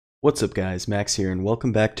What's up guys, Max here and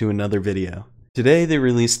welcome back to another video. Today they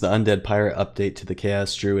released the Undead Pirate update to the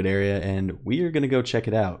Chaos Druid area and we are going to go check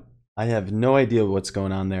it out. I have no idea what's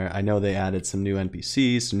going on there. I know they added some new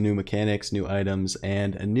NPCs, some new mechanics, new items,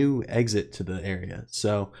 and a new exit to the area.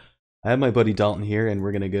 So I have my buddy Dalton here and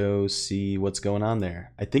we're going to go see what's going on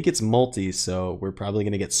there. I think it's multi, so we're probably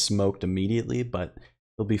going to get smoked immediately, but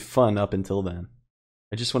it'll be fun up until then.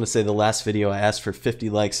 I just want to say the last video I asked for 50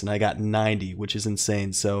 likes and I got 90, which is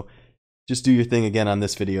insane. So just do your thing again on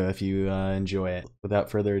this video if you enjoy it.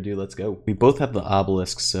 Without further ado, let's go. We both have the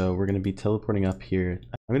obelisks, so we're going to be teleporting up here.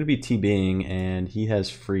 I'm going to be TBing and he has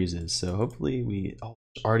freezes. So hopefully we... Oh,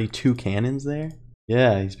 there's already 2 cannons there?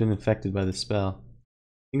 Yeah, he's been infected by the spell.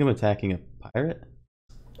 I think I'm attacking a pirate?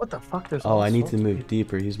 What the fuck? There's I need to move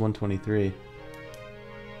deeper. He's 123.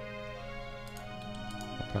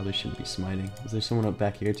 Probably shouldn't be smiting. Is there someone up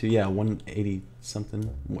back here too? Yeah, 180 something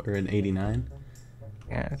or an 89.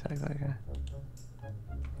 Yeah, attack that guy.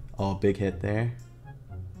 Oh, big hit there.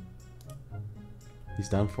 He's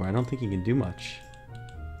done for. I don't think he can do much.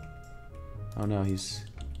 Oh no, he's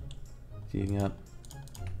feeding up.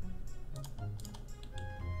 I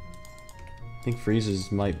think freezes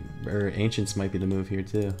might, or ancients might be the move here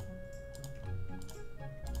too.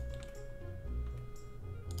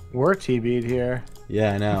 We're TB'd here.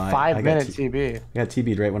 Yeah, I know. 5-minute TB. I got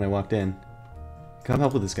TB'd right when I walked in. Come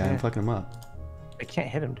help with this guy. I'm fucking him up. I can't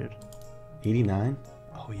hit him, dude. 89?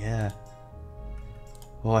 Oh, yeah.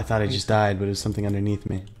 Oh, I thought I just died, but it was something underneath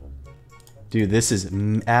me. Dude, this is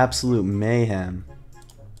absolute mayhem.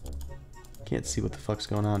 Can't see what the fuck's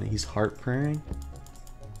going on. He's heart praying?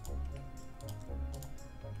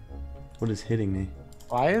 What is hitting me?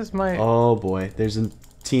 Why is my... Oh, boy. There's a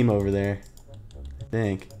team over there. I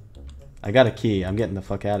think. I got a key. I'm getting the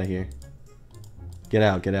fuck out of here. Get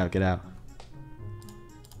out, get out, get out.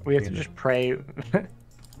 We have to just pray.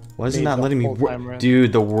 Why is it not letting me...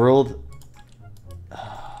 Dude, the world...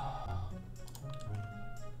 Are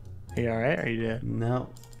you alright? Are you dead? No,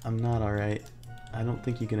 I'm not alright. I don't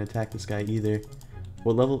think you can attack this guy either.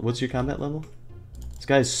 What level? What's your combat level? This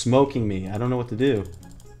guy's smoking me. I don't know what to do.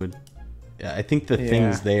 Yeah, I think the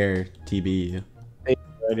thing's there, TB you. It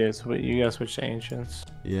is. You gotta switch to ancients.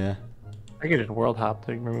 Yeah. I could just world hop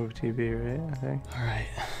to remove TB, right? I think. Alright.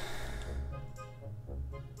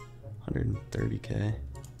 130k.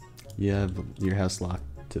 You have your house locked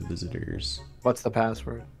to visitors. What's the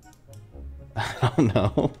password? I don't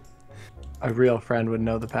know. A real friend would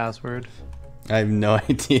know the password. I have no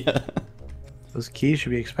idea. Those keys should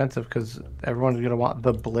be expensive because everyone's gonna want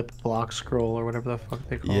the blip block scroll or whatever the fuck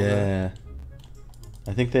they call it. Yeah.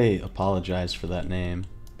 I think they apologized for that name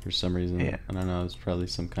for some reason. Yeah. I don't know. It's probably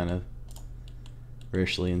some kind of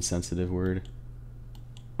racially insensitive word.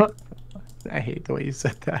 I hate the way you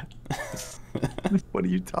said that. What are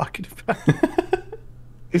you talking about?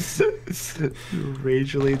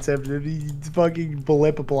 Racially insensitive. Fucking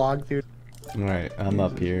blip block, dude. Alright, I'm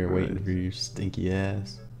up here waiting for your stinky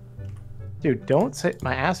ass. Dude, don't say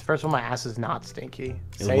my ass. First of all, my ass is not stinky.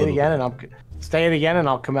 Say it again, and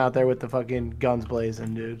I'll come out there with the fucking guns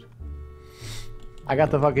blazing, dude. I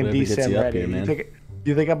got the fucking DSIM ready. Here,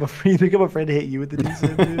 you think I'm afraid to hit you with the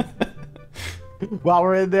DSIM, dude? While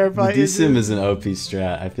we're in there fighting. The DSIM is an OP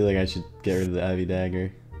strat. I feel like I should get rid of the Ivy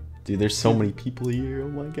Dagger. Dude, there's so many people here. Oh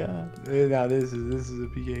my god. No, this is a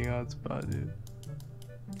Pking hotspot, dude.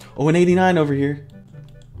 Oh, an 89 over here.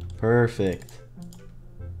 Perfect.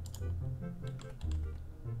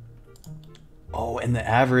 Oh, and the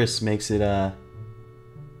Avarice makes it, Oh,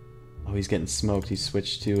 he's getting smoked. He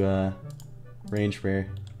switched to, range prayer.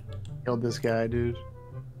 Killed this guy, dude.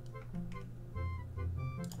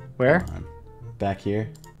 Where? Back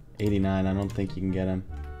here. 89. I don't think you can get him.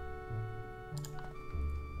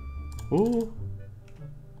 Ooh.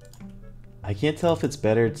 I can't tell if it's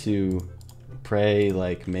better to pray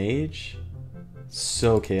like mage.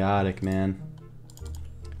 So chaotic, man.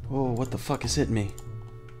 Oh, what the fuck is hitting me?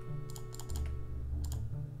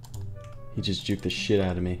 He just juked the shit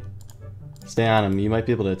out of me. Stay on him. You might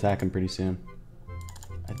be able to attack him pretty soon.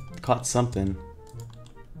 I caught something.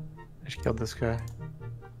 I just killed this guy.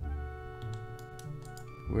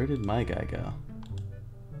 Where did my guy go?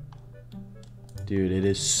 Dude, it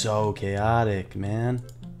is so chaotic, man.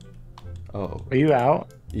 Oh. Are you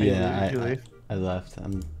out? Yeah, I left.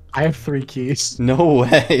 I have 3 keys. No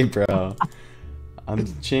way, bro.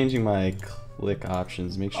 I'm changing my click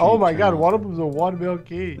options. Make sure. Oh my god, one of them's a 1 mil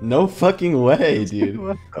key. No fucking way, dude.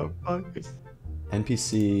 What the fuck?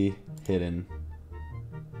 NPC hidden.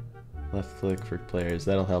 Left click for players.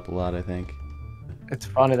 That'll help a lot, I think. It's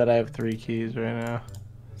funny that I have 3 keys right now.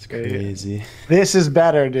 It's crazy. This is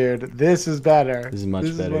better, dude. This is better. This is much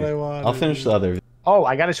better. This is what I want. I'll finish the other. Oh,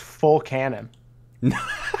 I got his full cannon. No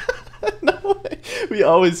way. We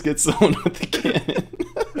always get someone with the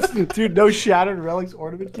cannon. Dude, no shattered relics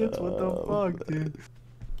ornament kits? What the fuck, dude?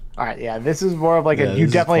 Alright, yeah, this is more of like you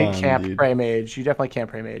definitely can't pray mage. You definitely can't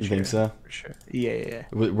pray mage. You think so? For sure. Yeah.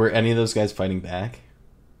 Were any of those guys fighting back?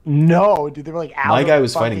 No, dude, they were like out. My guy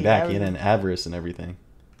was fighting back. He had an avarice and everything.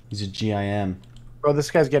 He's a GIM. Bro,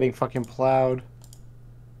 this guy's getting fucking plowed.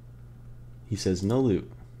 He says no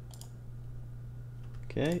loot.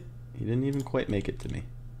 Okay, he didn't even quite make it to me.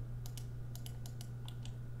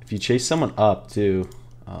 If you chase someone up too,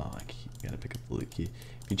 oh, I gotta pick up the loot key.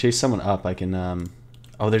 If you chase someone up, I can.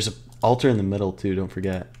 Oh, there's an altar in the middle too. Don't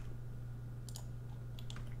forget.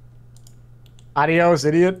 Adios,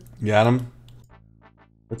 idiot. Got him.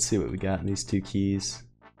 Let's see what we got in these 2 keys.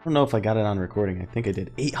 I don't know if I got it on recording. I think I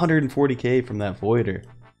did. 840k from that voider.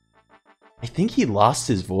 I think he lost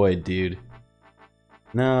his void, dude.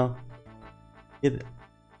 No. He had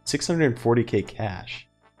 640k cash.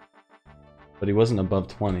 But he wasn't above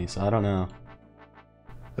 20, so I don't know.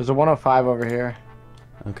 There's a 105 over here.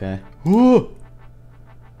 Okay. Woo!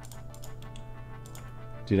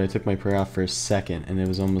 Dude, I took my prayer off for a second, and it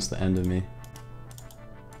was almost the end of me.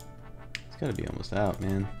 It's gotta be almost out,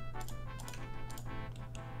 man.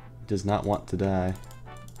 Does not want to die.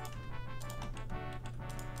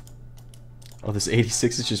 Oh, this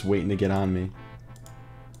 86 is just waiting to get on me.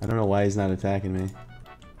 I don't know why he's not attacking me.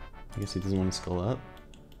 I guess he doesn't want to skull up.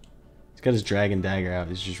 He's got his dragon dagger out.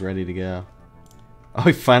 He's just ready to go. Oh,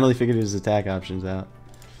 he finally figured his attack options out.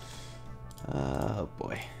 Oh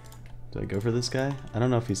boy. Do I go for this guy? I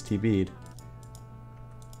don't know if he's TB'd.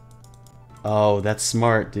 Oh, that's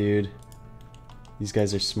smart, dude. These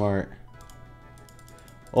guys are smart.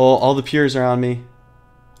 Oh, all the pures are on me.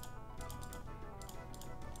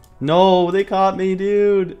 No, they caught me,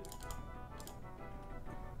 dude.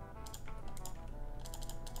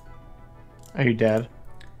 Are you dead?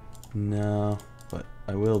 No, but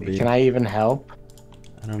I will be. Can I even help?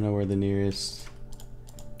 I don't know where the nearest...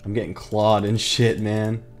 I'm getting clawed and shit,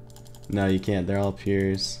 man. No, you can't. They're all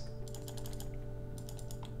pures.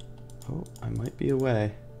 Oh, I might be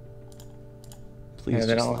away. Please yeah,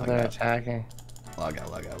 they just don't look like they're attacking. Log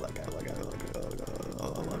out, log out, log out, log out, log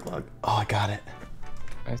out, log. Oh, I got it.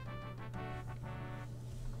 Nice.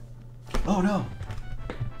 Oh no!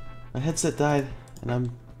 My headset died,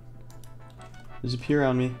 and there's a pure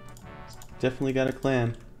on me. Definitely got a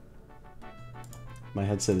clan. My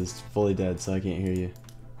headset is fully dead, so I can't hear you.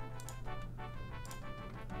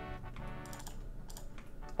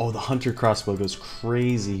 Oh, the hunter crossbow goes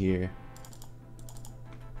crazy here.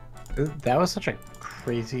 That was such a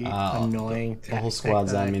crazy, annoying The whole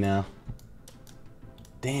squad's on me now.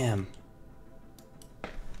 Damn.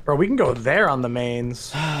 Bro, we can go there on the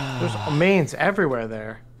mains. There's mains everywhere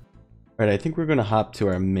there. Alright, I think we're going to hop to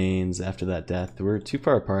our mains after that death. We're too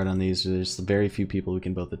far apart on these. There's very few people we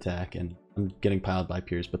can both attack, and I'm getting piled by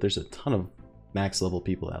peers, but there's a ton of max level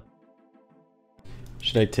people out.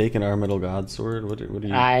 Should I take an Armital God Sword? What do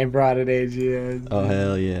you... I brought an AGN. Oh,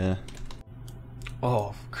 hell yeah.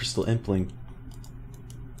 Oh, Crystal Impling.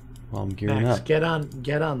 Well, I'm gearing Max, up. get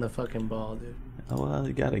on the fucking ball, dude. Oh, well,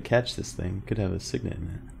 you gotta catch this thing. Could have a signet in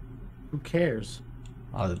it. Who cares?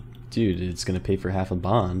 Oh, dude, it's gonna pay for half a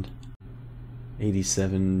bond.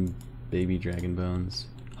 87 baby dragon bones.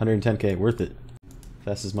 110k, worth it.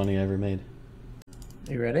 Fastest money I ever made.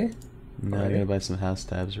 You ready? No, I gotta buy some house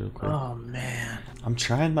tabs real quick. Oh, man. I'm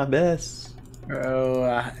trying my best.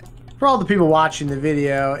 Bro, for all the people watching the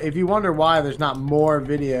video, if you wonder why there's not more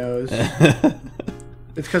videos,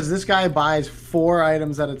 it's because this guy buys 4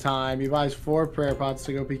 items at a time. He buys 4 prayer pots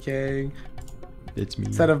to go PKing. It's me.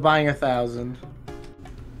 Instead of buying 1,000.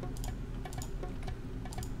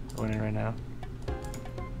 Going in right now.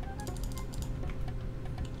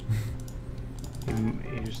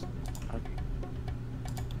 He just...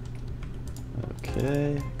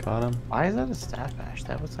 Okay, got him. Why is that a staff bash?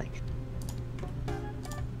 That was like...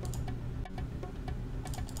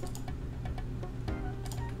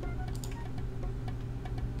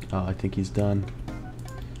 Oh, I think he's done.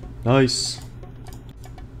 Nice.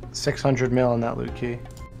 600 mil in that loot key.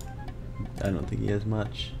 I don't think he has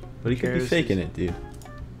much. But he could be faking it, dude. He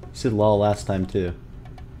said lol last time, too.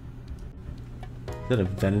 Is that a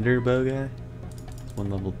Venator bow guy? It's 1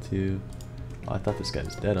 level 2. Oh, I thought this guy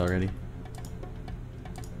was dead already.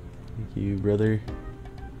 Thank you, brother.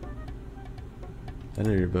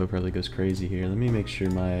 Venator bow probably goes crazy here. Let me make sure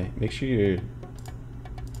your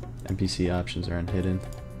NPC options are unhidden.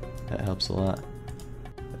 That helps a lot.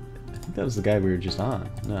 I think that was the guy we were just on.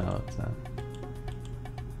 No, it's not.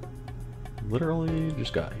 literally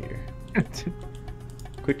just got here.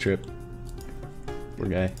 Quick trip. Poor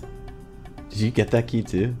guy. Did you get that key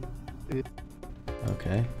too? Yeah.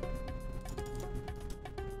 Okay.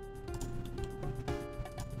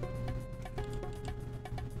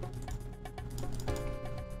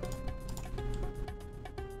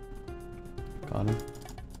 Got him.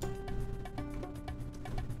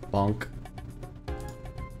 Bonk.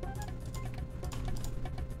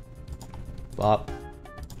 Bop.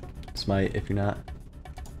 Smite if you're not.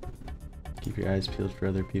 Keep your eyes peeled for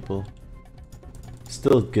other people.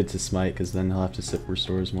 Still good to smite because then he'll have to sip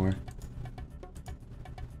restores more.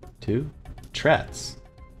 2. Trats.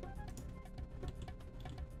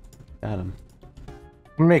 Got him.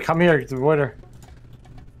 Come here, the water.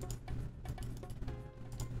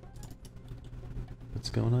 What's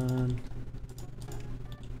going on?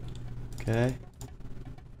 Okay.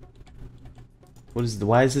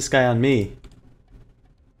 Why is this guy on me?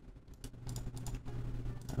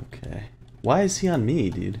 Okay. Why is he on me,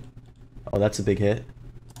 dude? Oh, that's a big hit.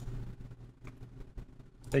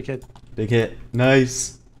 Big hit. Big hit.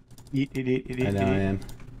 Nice. Eat. I know I am.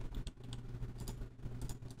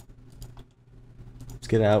 Let's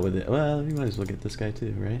get out with it. Well, you might as well get this guy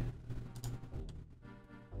too, right?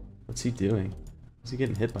 What's he doing? What's he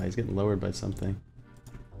getting hit by? He's getting lowered by something.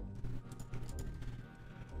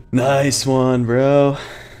 Nice one, bro.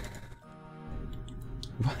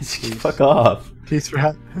 Fuck off. Keys for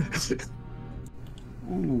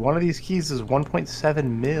Ooh, one of these keys is 1.7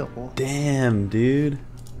 mil. Damn, dude.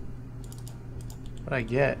 What'd I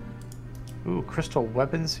get? Ooh, crystal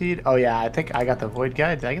weapon seed. Oh yeah, I think I got the void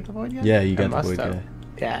guy. Did I get the void guy? Yeah, you got the void guy.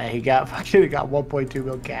 Yeah, he got 1.2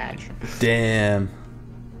 mil cash. Damn.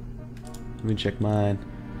 Let me check mine.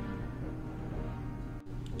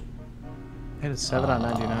 I had a 7 on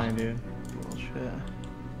 99, dude. Bullshit.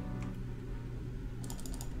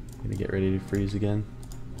 Gonna get ready to freeze again.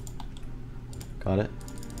 Got it.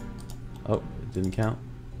 Oh, it didn't count.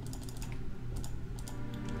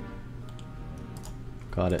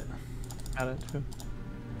 Got it. Got it too.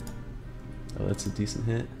 Oh, that's a decent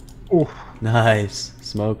hit. Ooh. Nice.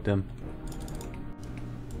 Smoked him.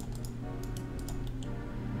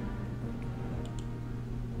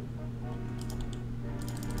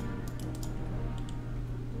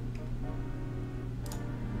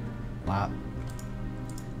 Wow.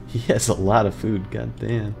 He has a lot of food,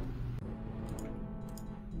 goddamn.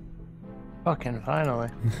 Fucking finally.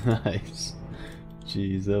 Nice.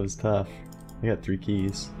 Jeez, that was tough. I got 3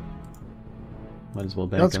 keys. Might as well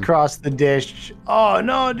bank Let's them. cross the dish. Oh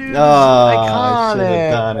no, dude! Oh, I should iconic.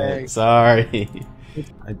 have done it. Sorry.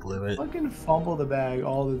 I blew it. Fucking fumble the bag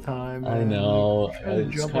all the time. Man. I know. Like, trying to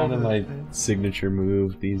It's jump kind of over my that thing. signature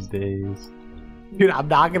move these days. Dude, I'm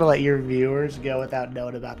not gonna let your viewers go without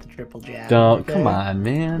knowing about the triple jab. Don't. Okay? Come on,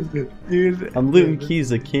 man. Dude. I'm looting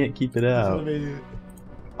keys. I can't keep it out. I'm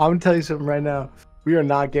gonna tell you something right now. We are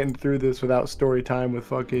not getting through this without story time with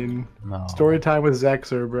fucking No. story time with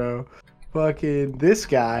Zexer, bro. Fucking this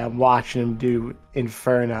guy, I'm watching him do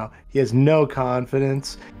Inferno. He has no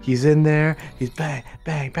confidence. He's in there. He's bang,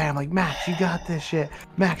 bang, bang. I'm like, Max, you got this shit.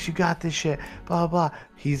 Max, you got this shit. Blah, blah, blah.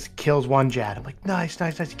 He kills 1 Jad. I'm like, nice,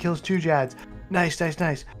 nice, nice. He kills 2 Jads. Nice, nice,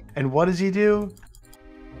 nice. And what does he do?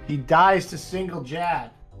 He dies to single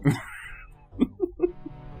Jad.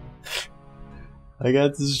 I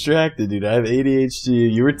got distracted, dude. I have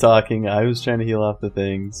ADHD. You were talking. I was trying to heal off the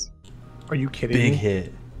things. Are you kidding me? Big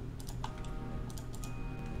hit.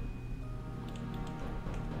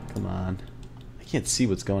 Come on. I can't see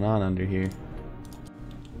what's going on under here.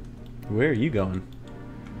 Where are you going?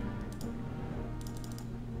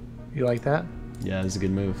 You like that? Yeah, it's a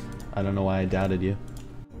good move. I don't know why I doubted you.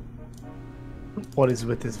 What is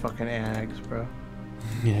with this fucking ags, bro?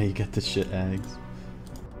 Yeah, you got the shit ags.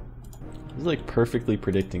 He's like perfectly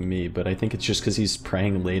predicting me, but I think it's just because he's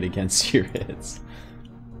praying late against your hits.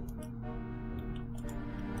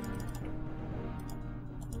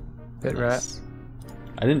 Bit rat.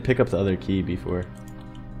 I didn't pick up the other key before.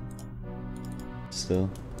 Still.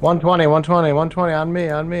 120, 120, 120 on me,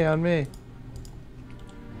 on me, on me.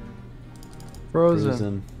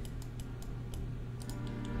 Frozen.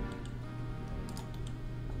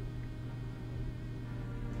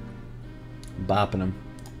 Bopping him.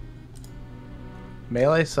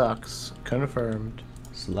 Melee sucks. Confirmed.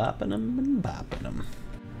 Slapping him and bopping him.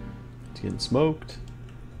 He's getting smoked.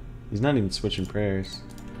 He's not even switching prayers.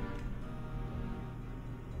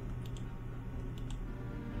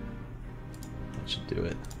 That should do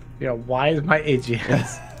it. Yeah, why is my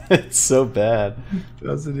AGS? It's so bad.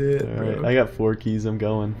 Doesn't it? Alright, I got 4 keys, I'm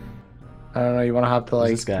going. I don't know, you want to hop to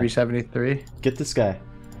like this guy? 373? Get this guy.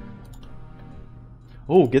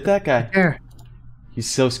 Oh, get that guy. Here. He's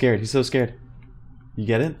so scared. He's so scared. You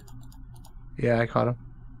get it? Yeah, I caught him.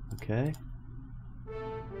 Okay.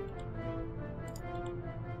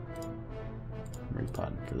 I'm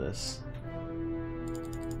repotting for this.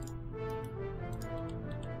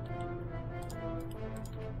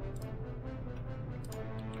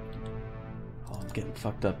 Oh, I'm getting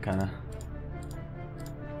fucked up, kinda.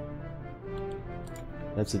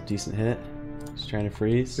 That's a decent hit. He's trying to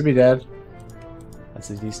freeze. Should be dead. That's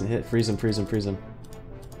a decent hit. Freeze him, freeze him, freeze him.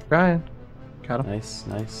 Ryan. Got him. Nice,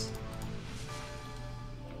 nice.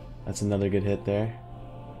 That's another good hit there.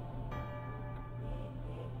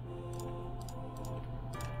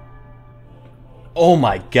 Oh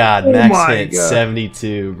my god, Oh max my hit God.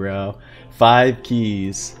 72, bro. 5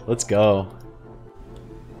 keys. Let's go.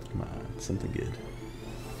 Come on, something good.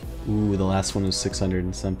 Ooh, the last one was 600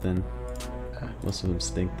 and something. Most of them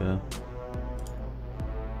stink though.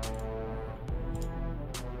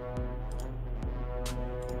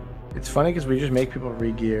 It's funny because we just make people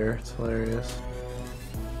re-gear. It's hilarious.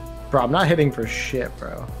 Bro, I'm not hitting for shit,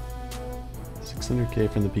 bro. 600k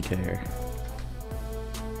from the PKer.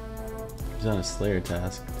 He's on a Slayer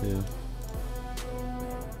task too.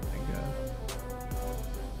 Thank God.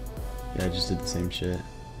 Yeah, I just did the same shit.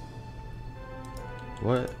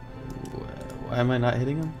 What? Why am I not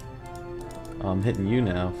hitting him? Oh, I'm hitting you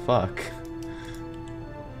now. Fuck.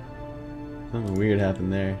 Something weird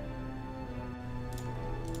happened there.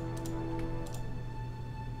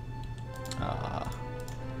 Ah.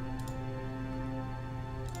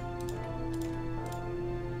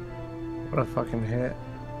 What a fucking hit.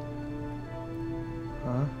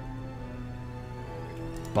 Huh?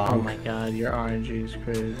 Bonk. Oh my god, your RNG is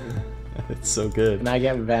crazy. It's so good. And I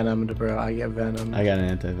get venomed, bro. I get venomed. I got an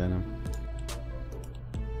anti-venom.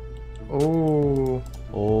 Oh.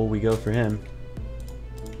 Oh, we go for him.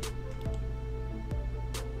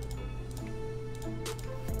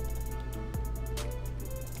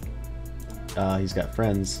 He's got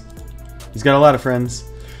friends. He's got a lot of friends.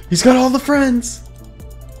 He's got all the friends!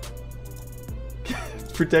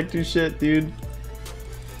 Protect your shit, dude.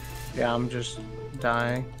 Yeah, I'm just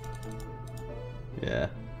dying. Yeah.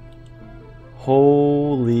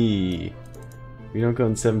 Holy. We don't go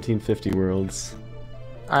in 1750 worlds.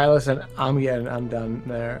 Alright, listen, I'm done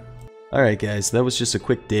there. Alright guys, that was just a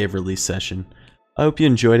quick day of release session. I hope you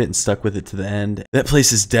enjoyed it and stuck with it to the end. That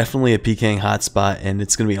place is definitely a Pking hotspot and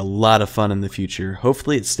it's going to be a lot of fun in the future.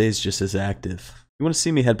 Hopefully it stays just as active. If you want to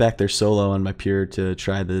see me head back there solo on my pier to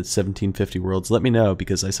try the 1750 worlds, let me know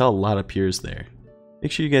because I saw a lot of piers there.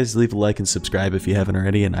 Make sure you guys leave a like and subscribe if you haven't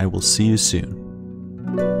already, and I will see you soon.